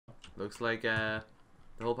Looks like the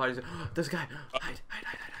whole party's. This guy. Hide.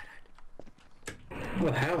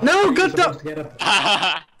 What the hell? No, good dog.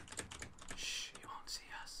 Shh, he won't see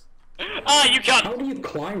us. Ah, you can't. How do you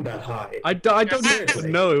climb that high? I don't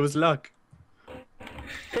know. It was luck.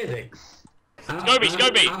 Physics.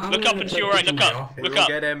 Scobie, look up and to your right. Look up.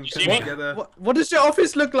 Get him. You see me? What does your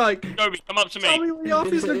office look like? Scobie, come up to Tell me me. what your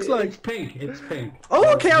office looks like. It's pink. It's pink.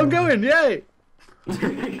 Oh, okay, I'm going. Yay!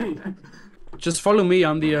 Just follow me.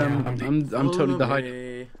 I'm the I'm totally the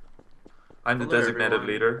height. I'm the designated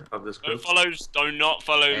leader of this group. Do not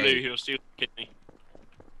follow Lou. He'll steal the kidney.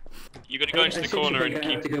 You gotta go into the corner and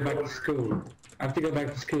I have to keep. go back to school. I have to go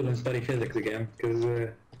back to school and study physics again because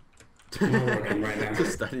I'm not working right now. To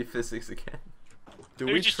study physics again. Do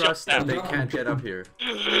Who we just trust jumped that down? they can't get up here?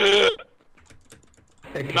 No,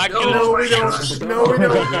 we don't. No, we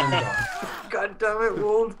don't. God damn it,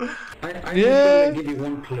 Wolf. I'm gonna give you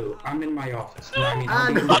one clue. I'm in my office. No, I mean,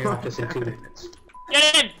 I'll be in my office in 2 minutes.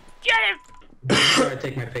 Get him! Get him! Before I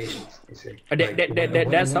take my patience, you see.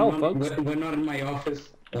 That's all, folks. We're not in my office.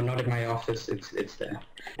 We're not in my office. It's there.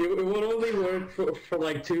 It will only work for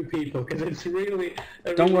like 2 people because it's really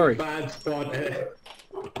a Don't worry. bad spot.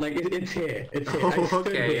 Like it's here. It's here. Oh, I stood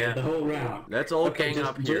okay, here yeah. the whole round. Let's all gang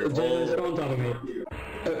up here. Just go on top of me.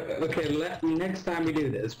 Okay, next time we do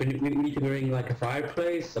this, we need to bring like a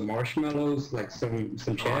fireplace, some marshmallows, like some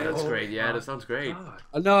Oh, chairs. that's great. Yeah, that sounds great.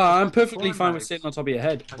 No, I'm perfectly fine with sitting on top of your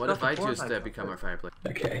head. What if I just become a fireplace?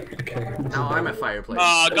 Okay. Now I'm a fireplace.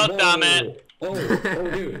 Oh, god damn it! Oh,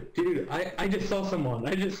 dude, I just saw someone.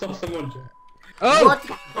 Oh! What?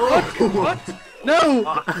 Oh! What? No!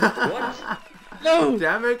 What? No!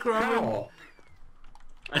 Damn it, Crumman. How?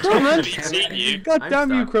 I Crumman! totally seen you. God I'm damn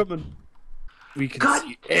you, stuck. Crumman. We can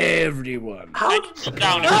see everyone. How did you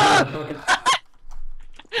down?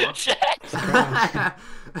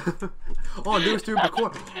 Oh, Lou's doing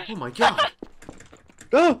record. Oh my god.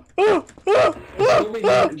 Oh! Oh! Oh!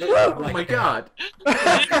 Oh my god.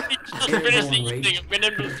 Just finish the evening and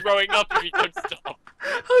remember throwing up if you don't stop.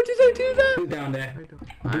 How did I do that? Who's down there?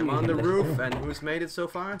 I'm on the roof, and who's made it so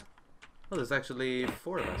far? Oh, there's actually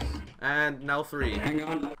 4 of us. And now 3. Hang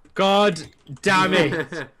on. God damn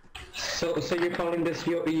it! So you're calling this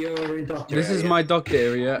your doctor? This is area? my doctor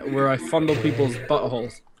area where I fondle people's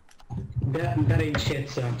buttholes. That ain't shit,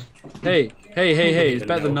 son. Hey, it's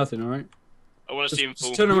better than nothing, alright? I want to see him fall.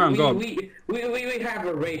 Just turn around, go on. We have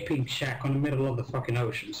a raping shack on the middle of the fucking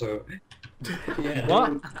ocean, so. Yeah.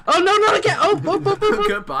 What? Oh no, not again! Oh!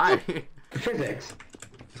 Goodbye. Physics.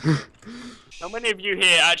 How many of you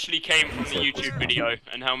here actually came from the YouTube video,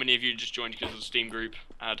 and how many of you just joined because of the Steam group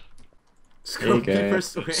ad? Scorekeeper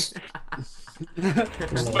swing.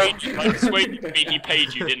 Persuade me he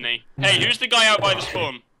paid you, didn't he? Hey, who's the guy out by the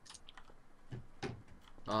spawn?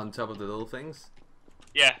 On top of the little things.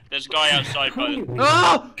 Yeah, there's a guy outside by the...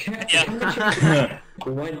 Oh! Yeah. I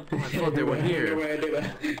thought they were here.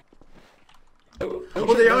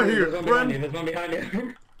 Oh, they are here. Run. There's one behind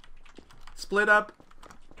you. Split up.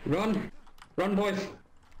 Run, boys.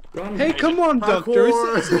 Run. Hey, come on, doctor.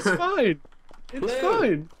 Parkour. It's fine. It's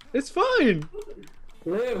fine. It's fine.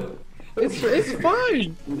 Lou. It's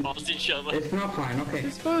fine. Past each other. It's not fine. Okay.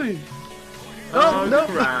 It's fine. Oh, no.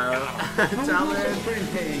 crap. Tell it.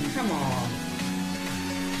 Sprinting. Come on.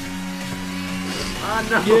 Oh,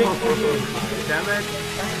 no. Yeah. Damn it.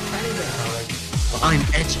 I'm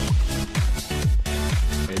edgy.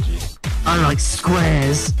 I like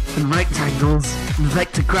squares and rectangles and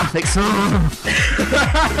vector graphics.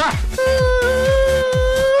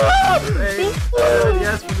 Hey,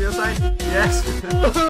 yes, from the other side. Yes.